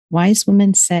Wise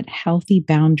women set healthy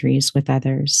boundaries with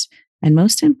others, and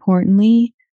most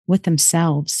importantly, with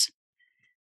themselves.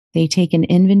 They take an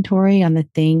inventory on the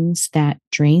things that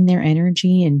drain their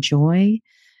energy and joy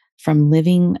from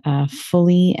living a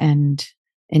fully and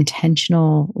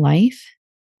intentional life.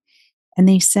 And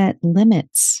they set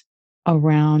limits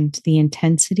around the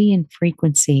intensity and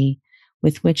frequency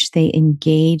with which they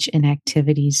engage in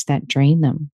activities that drain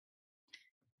them.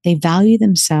 They value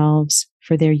themselves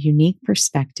for their unique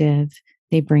perspective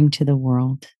they bring to the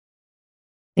world.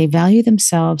 They value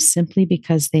themselves simply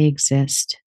because they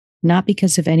exist, not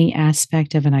because of any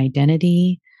aspect of an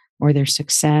identity or their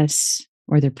success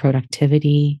or their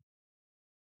productivity.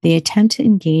 They attempt to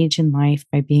engage in life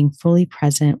by being fully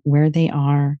present where they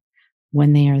are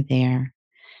when they are there,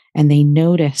 and they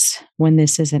notice when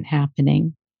this isn't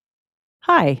happening.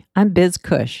 Hi, I'm Biz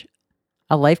Cush,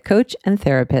 a life coach and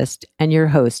therapist, and your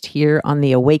host here on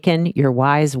the Awaken Your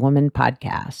Wise Woman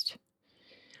podcast.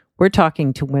 We're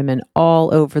talking to women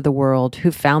all over the world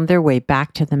who found their way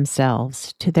back to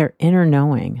themselves, to their inner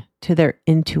knowing, to their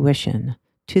intuition,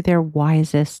 to their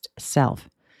wisest self.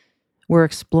 We're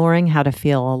exploring how to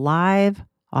feel alive,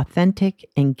 authentic,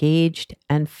 engaged,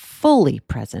 and fully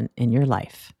present in your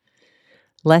life.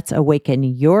 Let's awaken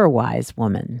your wise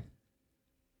woman.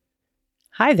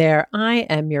 Hi there, I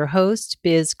am your host,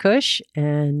 Biz Cush,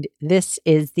 and this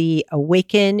is the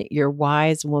Awaken Your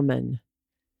Wise Woman.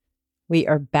 We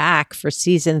are back for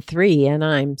season 3, and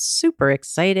I'm super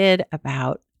excited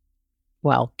about,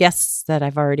 guests that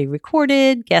I've already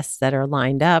recorded, guests that are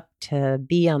lined up to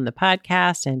be on the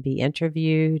podcast and be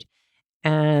interviewed,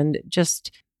 and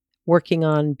just working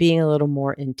on being a little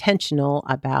more intentional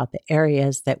about the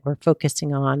areas that we're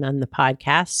focusing on the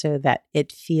podcast so that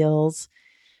it feels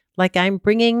like I'm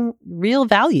bringing real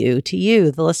value to you,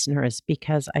 the listeners,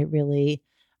 because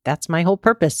that's my whole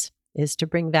purpose, is to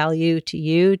bring value to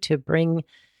you, to bring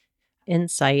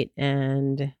insight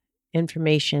and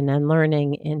information and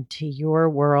learning into your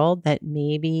world that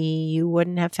maybe you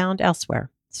wouldn't have found elsewhere.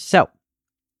 So,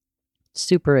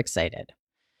 super excited.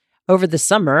 Over the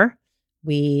summer,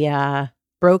 we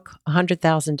broke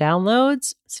 100,000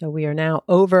 downloads. So we are now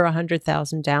over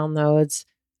 100,000 downloads.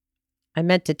 I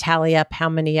meant to tally up how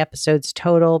many episodes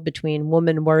total between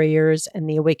Woman Warriors and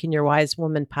the Awaken Your Wise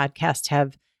Woman podcast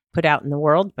have put out in the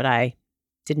world, but I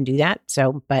didn't do that.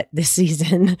 But this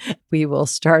season, we will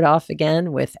start off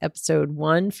again with episode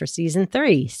 1 for season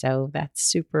 3. So that's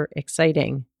super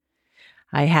exciting.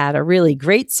 I had a really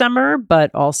great summer,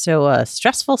 but also a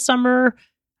stressful summer.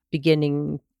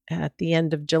 Beginning at the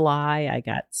end of July, I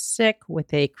got sick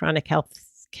with a chronic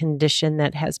health condition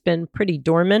that has been pretty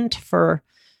dormant for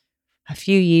a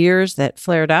few years that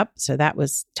flared up. So that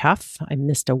was tough. I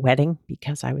missed a wedding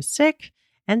because I was sick.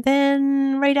 And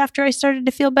then right after I started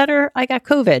to feel better, I got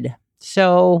COVID.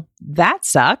 So that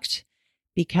sucked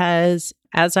because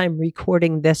as I'm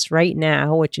recording this right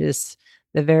now, which is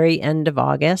the very end of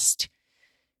August,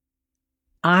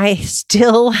 I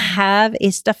still have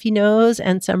a stuffy nose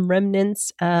and some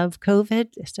remnants of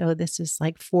COVID. So this is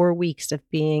like 4 weeks of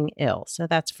being ill. So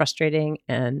that's frustrating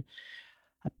and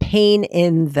a pain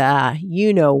in the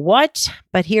you-know-what,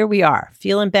 but here we are,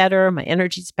 feeling better. My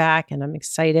energy's back, and I'm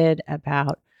excited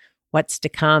about what's to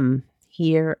come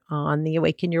here on the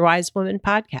Awaken Your Wise Woman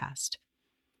podcast.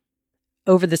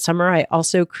 Over the summer, I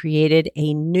also created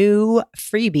a new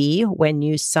freebie when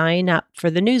you sign up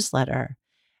for the newsletter,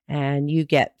 and you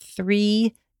get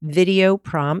 3 video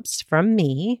prompts from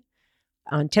me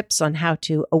on tips on how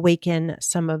to awaken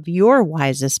some of your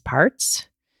wisest parts.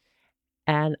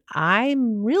 And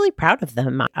I'm really proud of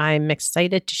them. I'm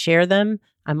excited to share them.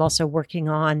 I'm also working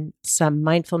on some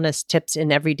mindfulness tips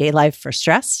in everyday life for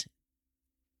stress.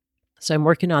 So I'm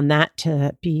working on that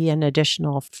to be an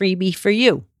additional freebie for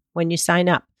you when you sign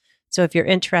up. So if you're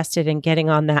interested in getting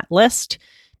on that list,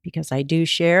 because I do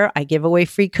share, I give away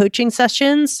free coaching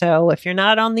sessions. So if you're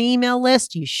not on the email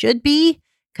list, you should be,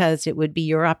 because it would be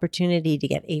your opportunity to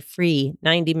get a free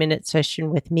 90-minute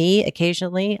session with me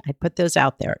occasionally. I put those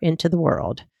out there into the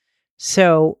world.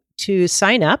 So to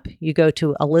sign up, you go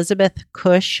to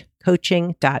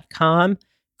elizabethcushcoaching.com.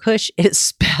 Cush is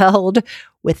spelled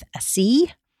with a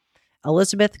C.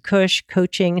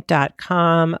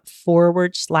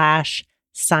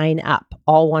 elizabethcushcoaching.com/sign up.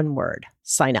 All one word,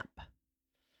 sign up.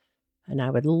 And I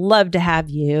would love to have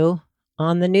you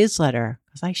on the newsletter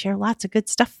because I share lots of good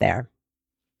stuff there.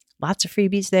 Lots of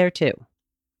freebies there too.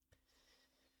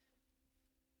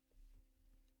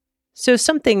 So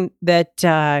something that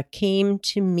came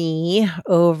to me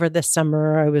over the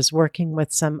summer, I was working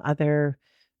with some other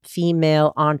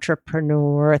female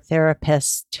entrepreneur,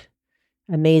 therapist,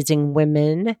 amazing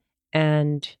women,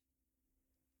 and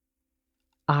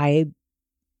I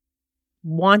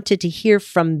wanted to hear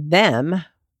from them.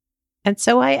 And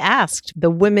so I asked the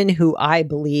women who I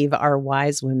believe are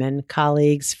wise women,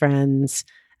 colleagues, friends,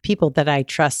 people that I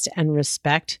trust and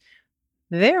respect,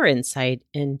 their insight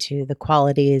into the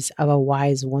qualities of a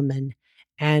wise woman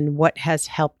and what has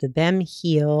helped them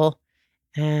heal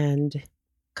and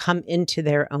come into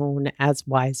their own as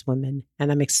wise women.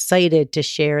 And I'm excited to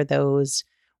share those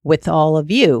with all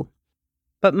of you.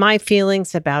 But my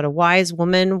feelings about a wise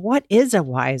woman, what is a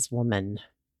wise woman?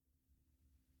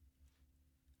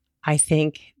 I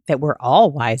think that we're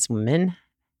all wise women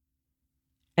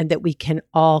and that we can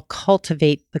all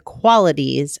cultivate the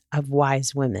qualities of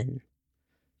wise women.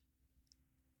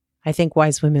 I think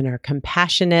wise women are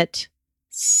compassionate,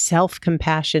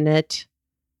 self-compassionate,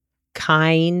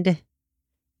 kind,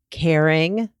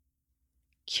 caring,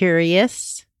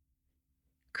 curious,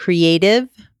 creative,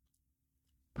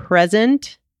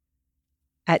 present,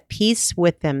 at peace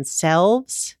with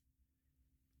themselves,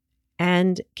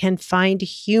 and can find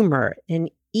humor in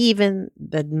even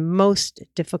the most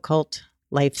difficult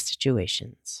life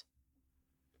situations.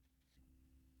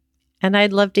 And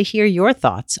I'd love to hear your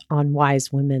thoughts on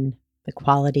wise women, the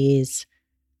qualities,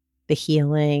 the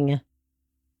healing,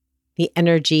 the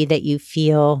energy that you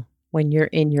feel when you're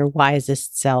in your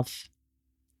wisest self.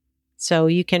 So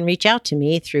you can reach out to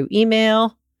me through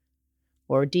email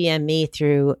or DM me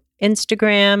through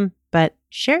Instagram, but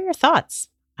share your thoughts.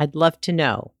 I'd love to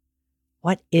know,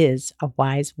 what is a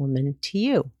wise woman to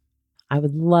you? I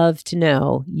would love to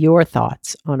know your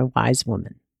thoughts on a wise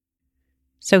woman.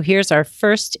 So here's our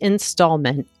first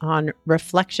installment on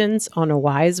Reflections on a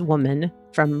Wise Woman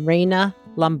from Raina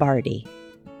Lombardi.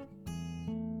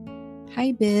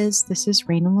 Hi, Biz. This is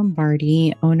Raina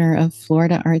Lombardi, owner of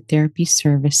Florida Art Therapy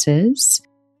Services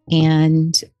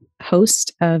and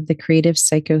host of the Creative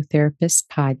Psychotherapist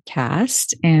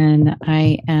podcast. And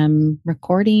I am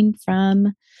recording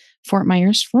from Fort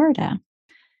Myers, Florida.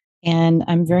 And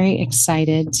I'm very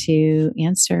excited to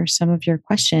answer some of your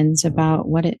questions about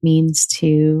what it means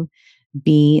to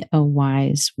be a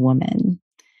wise woman.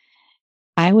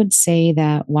 I would say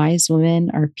that wise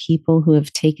women are people who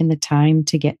have taken the time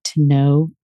to get to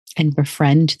know and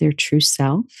befriend their true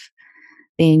self.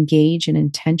 They engage in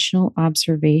intentional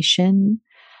observation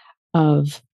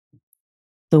of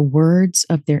the words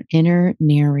of their inner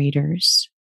narrators.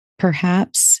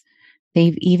 Perhaps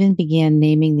they've even began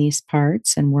naming these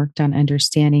parts and worked on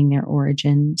understanding their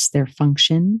origins, their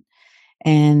function,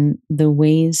 and the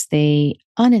ways they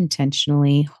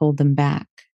unintentionally hold them back.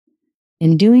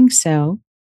 In doing so,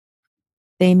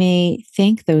 they may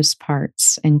thank those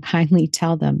parts and kindly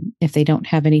tell them if they don't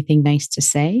have anything nice to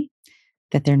say,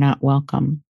 that they're not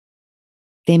welcome.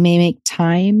 They may make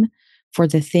time for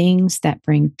the things that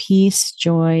bring peace,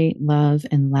 joy, love,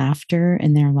 and laughter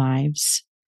in their lives.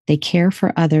 They care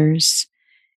for others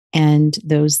and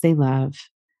those they love,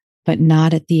 but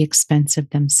not at the expense of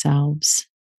themselves,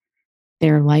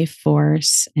 their life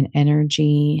force and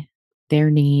energy, their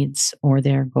needs, or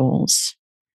their goals.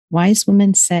 Wise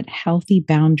women set healthy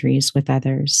boundaries with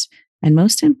others, and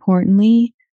most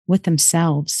importantly, with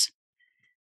themselves.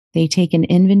 They take an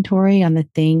inventory on the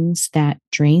things that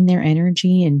drain their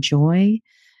energy and joy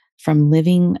from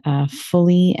living a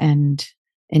fully and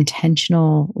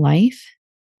intentional life.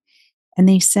 And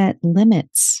they set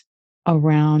limits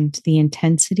around the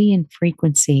intensity and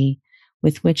frequency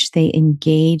with which they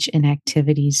engage in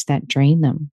activities that drain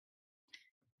them.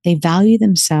 They value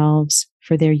themselves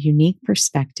for their unique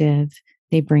perspective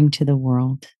they bring to the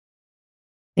world.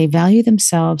 They value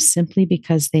themselves simply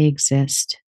because they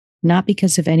exist, not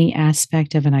because of any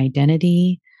aspect of an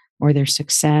identity or their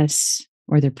success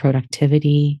or their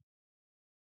productivity.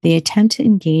 They attempt to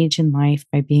engage in life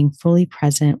by being fully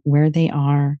present where they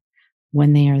are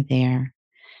when they are there,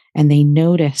 and they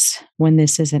notice when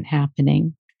this isn't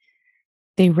happening.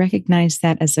 They recognize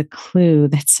that as a clue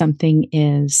that something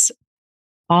is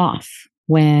off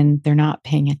when they're not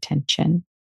paying attention.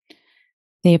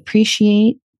 They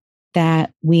appreciate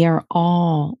that we are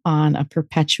all on a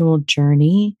perpetual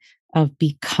journey of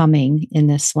becoming in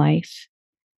this life.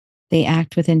 They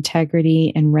act with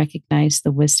integrity and recognize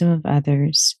the wisdom of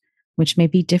others, which may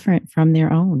be different from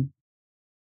their own.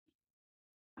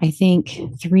 I think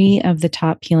 3 of the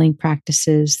top healing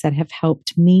practices that have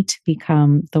helped me to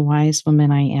become the wise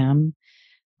woman I am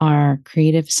are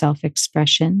creative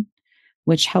self-expression,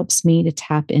 which helps me to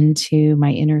tap into my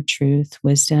inner truth,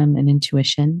 wisdom, and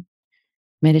intuition.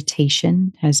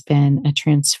 Meditation has been a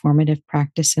transformative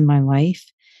practice in my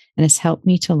life and has helped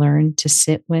me to learn to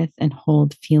sit with and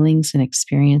hold feelings and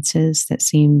experiences that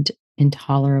seemed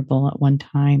intolerable at one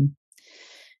time.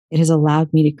 It has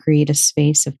allowed me to create a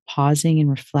space of pausing and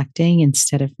reflecting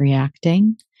instead of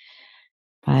reacting,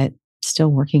 but still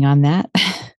working on that.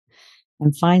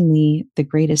 And finally, the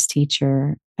greatest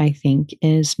teacher, I think,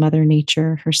 is Mother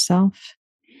Nature herself.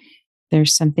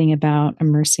 There's something about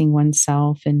immersing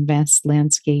oneself in vast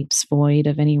landscapes void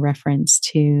of any reference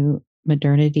to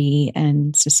modernity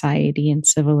and society and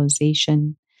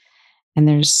civilization. And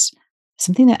there's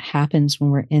something that happens when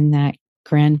we're in that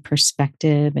grand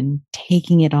perspective and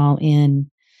taking it all in.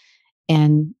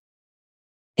 And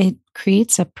it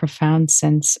creates a profound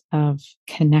sense of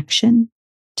connection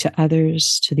to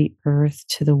others, to the earth,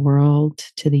 to the world,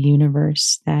 to the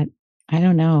universe that I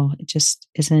don't know, it just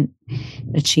isn't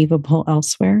achievable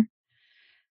elsewhere.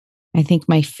 I think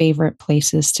my favorite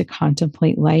places to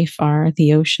contemplate life are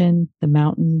the ocean, the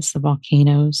mountains, the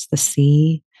volcanoes, the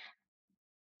sea,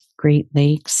 Great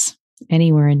Lakes,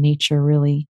 anywhere in nature,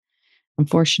 really. I'm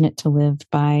fortunate to live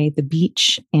by the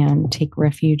beach and take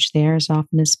refuge there as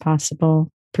often as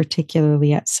possible,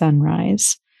 particularly at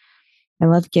sunrise. I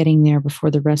love getting there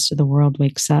before the rest of the world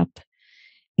wakes up.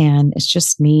 And it's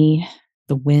just me,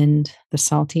 the wind, the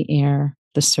salty air,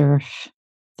 the surf,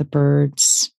 the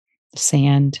birds, the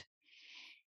sand.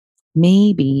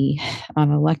 Maybe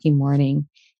on a lucky morning,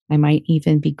 I might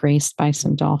even be graced by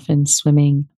some dolphins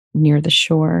swimming near the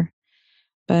shore.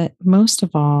 But most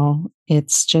of all,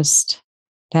 it's just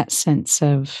that sense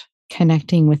of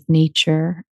connecting with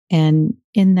nature. And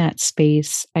in that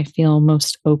space, I feel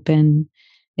most open,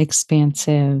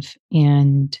 expansive,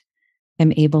 and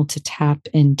am able to tap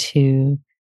into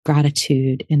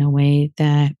gratitude in a way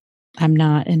that I'm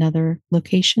not in other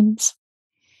locations.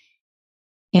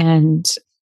 And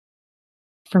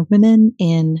for women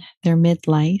in their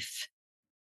midlife,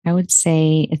 I would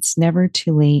say it's never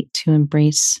too late to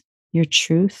embrace your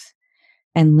truth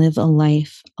and live a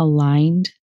life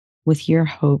aligned with your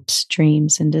hopes,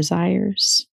 dreams, and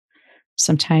desires.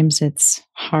 Sometimes it's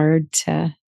hard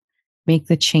to make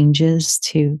the changes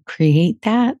to create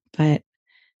that, but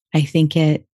I think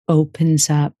it opens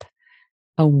up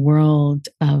a world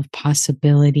of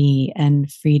possibility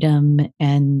and freedom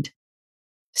and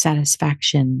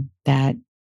satisfaction that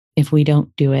if we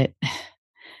don't do it,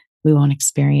 we won't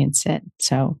experience it.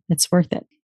 So it's worth it.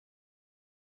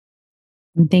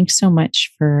 And thanks so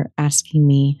much for asking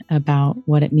me about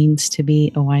what it means to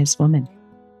be a wise woman.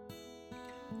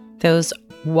 Those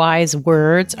wise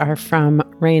words are from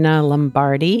Raina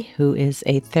Lombardi, who is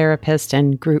a therapist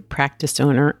and group practice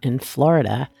owner in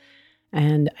Florida.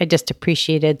 And I just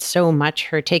appreciated so much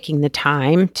her taking the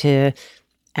time to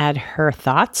add her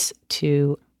thoughts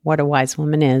to what a wise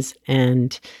woman is,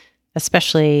 and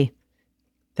especially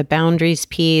the boundaries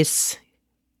piece,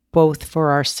 both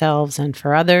for ourselves and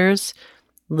for others,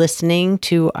 listening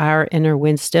to our inner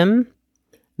wisdom,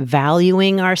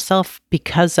 valuing ourselves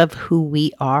because of who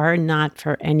we are, not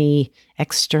for any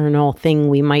external thing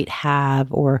we might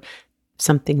have or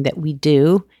something that we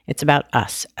do. It's about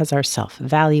us as ourself,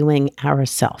 valuing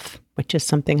ourself, which is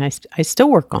something I still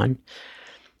work on.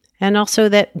 And also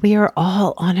that we are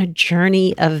all on a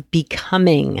journey of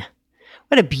becoming.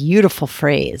 What a beautiful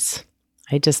phrase.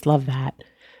 I just love that.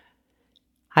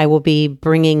 I will be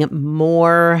bringing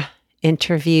more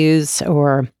interviews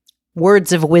or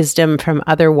words of wisdom from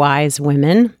other wise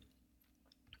women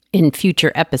in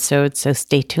future episodes, so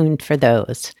stay tuned for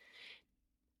those.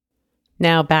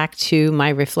 Now back to my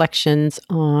reflections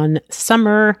on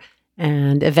summer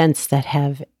and events that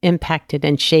have impacted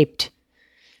and shaped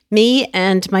me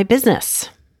and my business.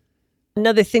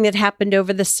 Another thing that happened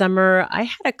over the summer, I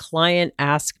had a client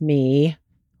ask me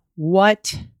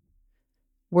what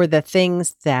were the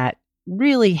things that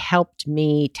really helped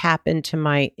me tap into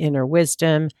my inner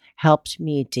wisdom, helped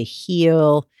me to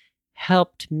heal,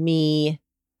 helped me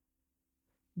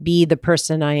be the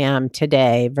person I am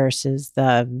today versus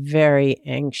the very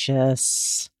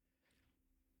anxious,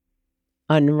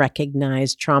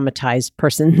 unrecognized, traumatized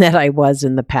person that I was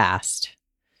in the past.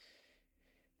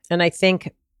 And I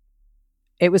think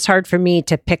it was hard for me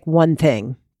to pick one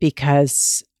thing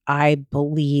because I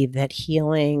believe that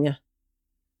healing,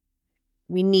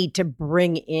 we need to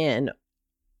bring in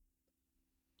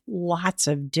lots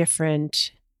of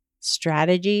different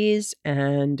strategies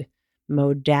and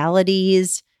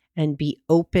modalities and be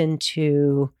open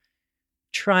to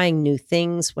trying new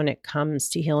things when it comes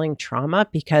to healing trauma,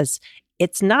 because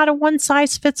it's not a one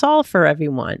size fits all for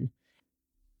everyone.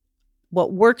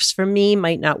 What works for me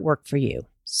might not work for you.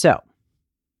 So,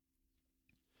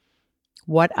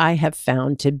 what I have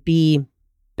found to be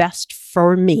best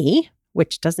for me,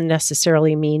 which doesn't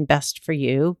necessarily mean best for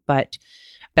you, but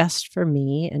best for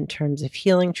me in terms of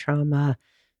healing trauma,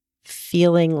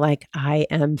 feeling like I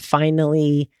am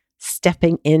finally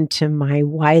stepping into my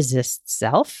wisest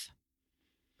self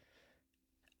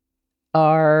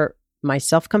are my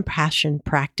self-compassion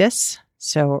practice.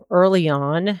 So early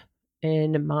on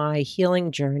in my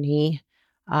healing journey,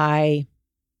 I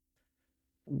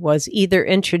was either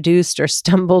introduced or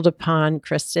stumbled upon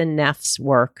Kristin Neff's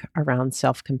work around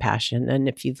self-compassion. And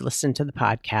if you've listened to the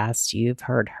podcast, you've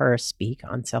heard her speak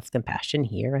on self-compassion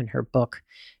here in her book,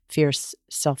 Fierce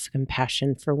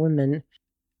Self-Compassion for Women.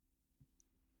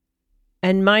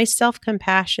 And my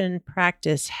self-compassion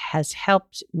practice has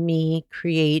helped me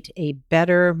create a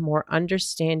better, more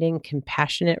understanding,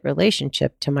 compassionate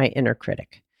relationship to my inner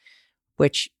critic,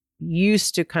 which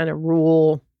used to kind of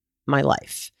rule my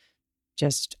life.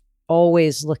 Just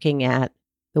always looking at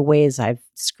the ways I've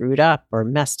screwed up or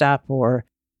messed up or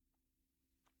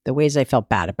the ways I felt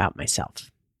bad about myself.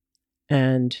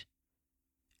 And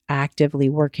actively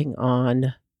working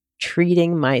on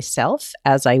treating myself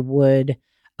as I would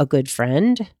a good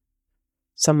friend,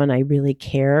 someone I really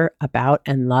care about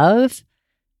and love,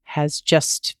 has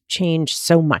just changed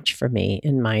so much for me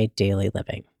in my daily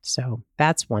living. So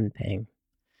that's one thing.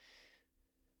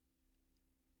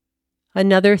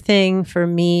 Another thing for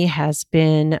me has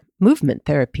been movement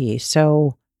therapy.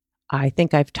 So I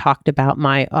think I've talked about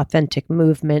my Authentic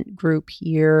Movement group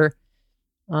here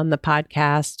on the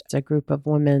podcast. It's a group of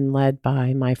women led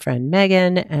by my friend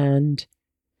Megan, and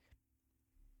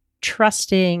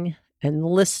trusting and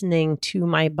listening to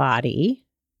my body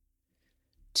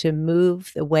to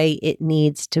move the way it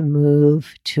needs to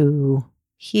move, to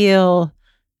heal,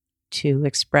 to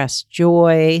express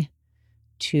joy,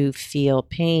 to feel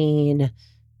pain,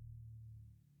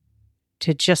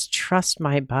 to just trust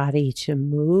my body to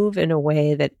move in a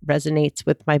way that resonates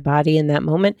with my body in that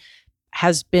moment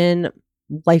has been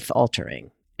life altering.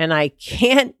 And I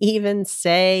can't even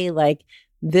say like,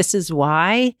 this is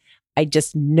why. I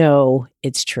just know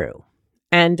it's true.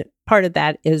 And part of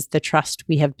that is the trust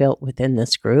we have built within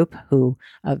this group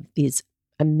of these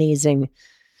amazing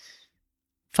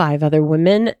 5 other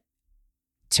women,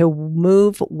 to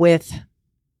move with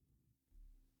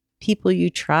people you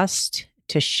trust,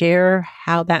 to share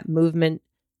how that movement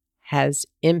has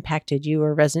impacted you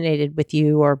or resonated with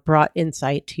you or brought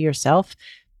insight to yourself.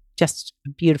 Just a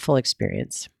beautiful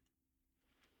experience.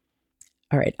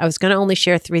 All right, I was going to only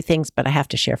share 3 things, but I have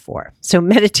to share 4. So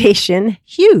meditation,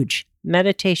 huge.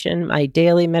 Meditation, my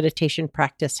daily meditation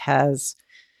practice has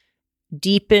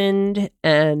deepened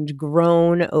and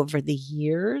grown over the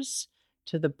years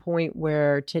to the point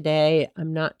where today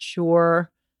I'm not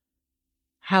sure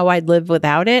how I'd live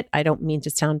without it. I don't mean to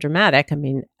sound dramatic. I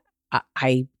mean,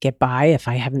 I get by if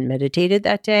I haven't meditated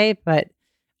that day, but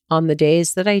on the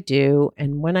days that I do,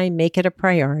 and when I make it a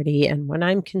priority and when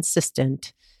I'm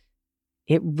consistent,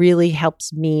 it really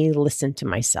helps me listen to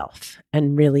myself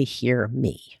and really hear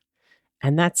me.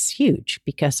 And that's huge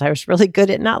because I was really good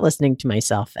at not listening to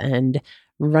myself and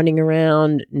running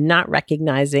around, not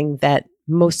recognizing that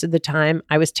most of the time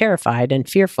I was terrified and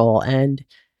fearful, and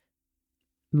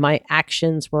my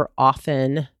actions were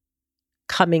often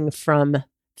coming from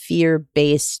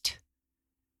fear-based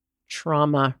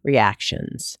trauma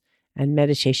reactions. And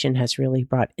meditation has really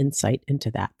brought insight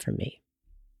into that for me.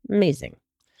 Amazing.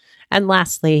 And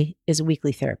lastly is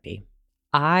weekly therapy.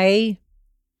 I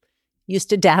used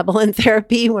to dabble in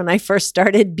therapy when I first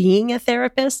started being a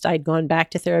therapist. I'd gone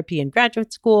back to therapy in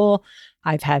graduate school.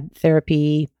 I've had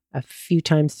therapy a few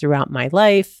times throughout my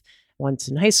life, once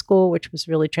in high school, which was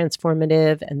really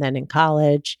transformative, and then in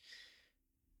college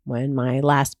when my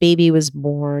last baby was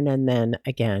born, and then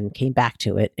again came back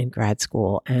to it in grad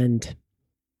school. And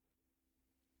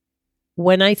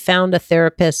when I found a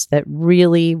therapist that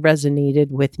really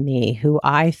resonated with me, who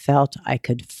I felt I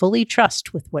could fully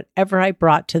trust with whatever I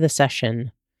brought to the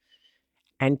session,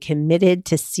 and committed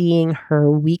to seeing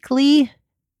her weekly,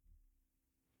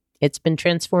 it's been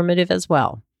transformative as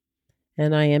well.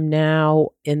 And I am now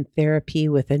in therapy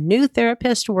with a new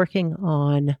therapist working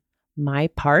on my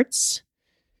parts,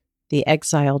 the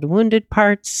exiled wounded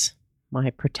parts,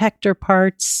 my protector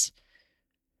parts,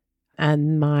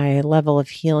 and my level of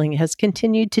healing has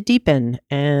continued to deepen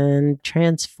and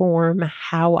transform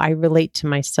how I relate to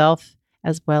myself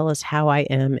as well as how I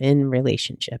am in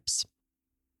relationships.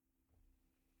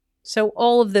 So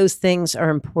all of those things are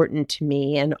important to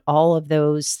me, and all of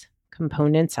those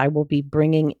components I will be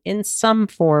bringing in some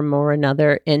form or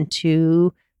another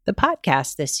into the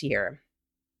podcast this year.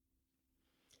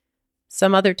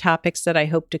 Some other topics that I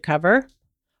hope to cover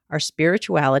are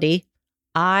spirituality.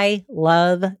 I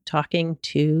love talking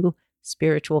to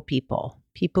spiritual people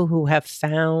who have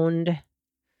found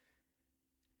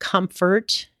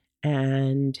comfort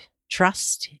and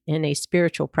trust in a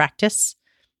spiritual practice.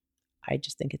 I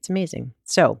just think it's amazing.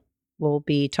 So we'll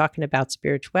be talking about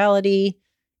spirituality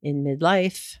in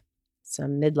midlife,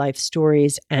 some midlife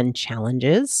stories and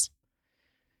challenges,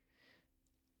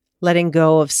 letting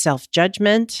go of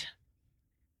self-judgment,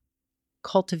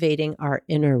 cultivating our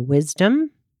inner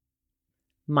wisdom,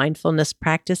 mindfulness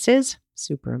practices,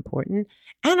 super important,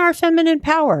 and our feminine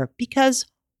power, because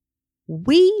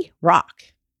we rock.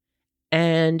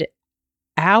 And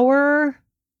our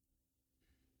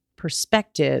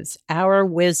perspectives, our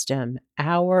wisdom,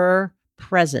 our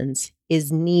presence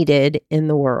is needed in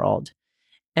the world.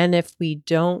 And if we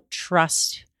don't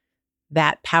trust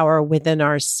that power within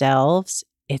ourselves,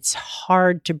 it's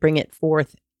hard to bring it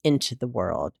forth into the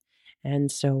world.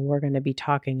 And so we're going to be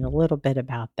talking a little bit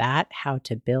about that, how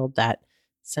to build that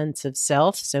sense of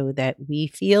self so that we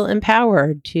feel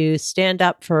empowered to stand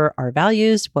up for our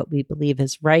values, what we believe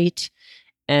is right,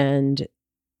 and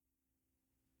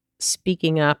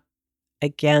speaking up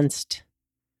against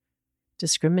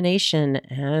discrimination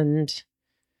and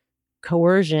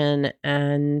coercion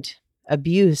and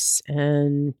abuse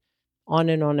and on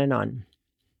and on and on.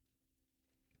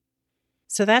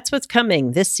 So that's what's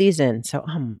coming this season. So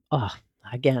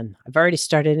again, I've already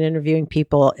started interviewing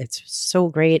people. It's so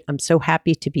great. I'm so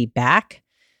happy to be back.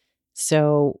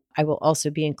 So I will also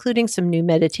be including some new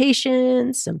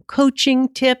meditations, some coaching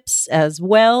tips as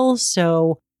well.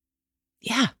 So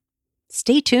yeah,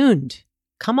 stay tuned.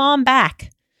 Come on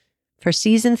back for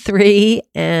season 3.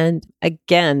 And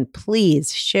again,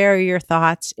 please share your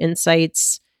thoughts,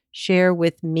 insights, share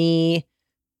with me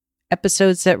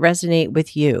episodes that resonate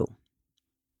with you.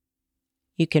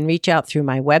 You can reach out through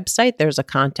my website. There's a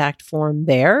contact form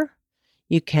there.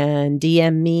 You can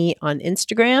DM me on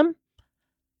Instagram.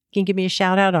 You can give me a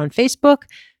shout out on Facebook.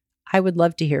 I would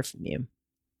love to hear from you.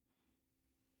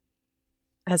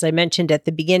 As I mentioned at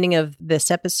the beginning of this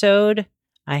episode,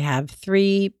 I have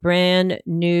 3 brand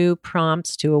new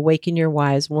prompts to awaken your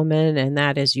wise woman, and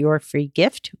that is your free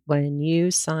gift when you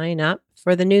sign up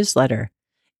for the newsletter.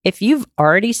 If you've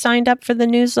already signed up for the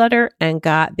newsletter and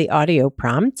got the audio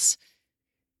prompts,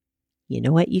 you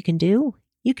know what you can do?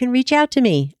 You can reach out to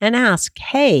me and ask,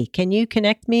 hey, can you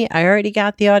connect me? I already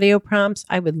got the audio prompts.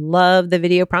 I would love the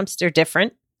video prompts. They're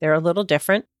different. They're a little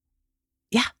different.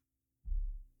 Yeah.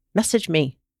 Message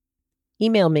me.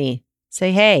 Email me.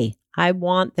 Say, hey, I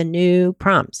want the new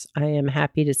prompts. I am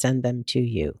happy to send them to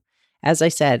you. As I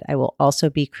said, I will also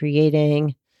be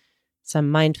creating some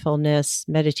mindfulness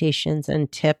meditations and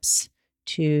tips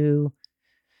to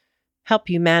help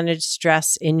you manage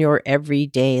stress in your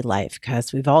everyday life,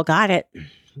 because we've all got it.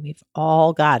 We've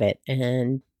all got it.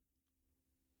 And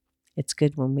it's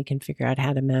good when we can figure out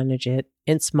how to manage it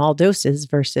in small doses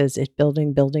versus it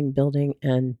building,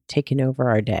 and taking over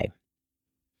our day.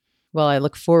 Well, I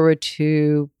look forward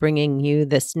to bringing you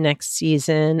this next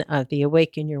season of the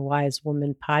Awaken Your Wise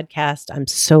Woman podcast. I'm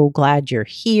so glad you're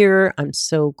here. I'm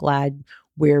so glad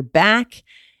we're back.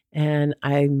 And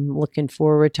I'm looking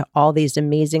forward to all these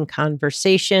amazing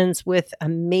conversations with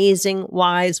amazing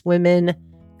wise women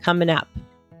coming up.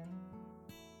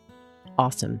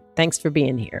 Awesome. Thanks for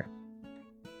being here.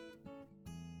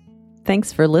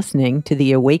 Thanks for listening to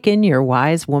the Awaken Your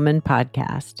Wise Woman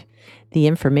podcast. The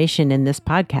information in this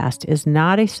podcast is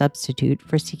not a substitute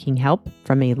for seeking help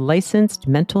from a licensed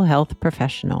mental health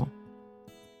professional.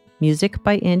 Music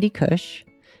by Andy Cush,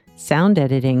 sound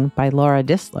editing by Laura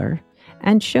Disler,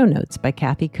 and show notes by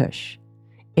Kathy Cush.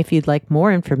 If you'd like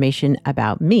more information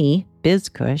about me, Biz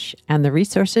Cush, and the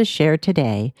resources shared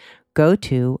today, go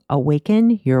to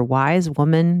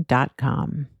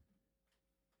awakenyourwisewoman.com.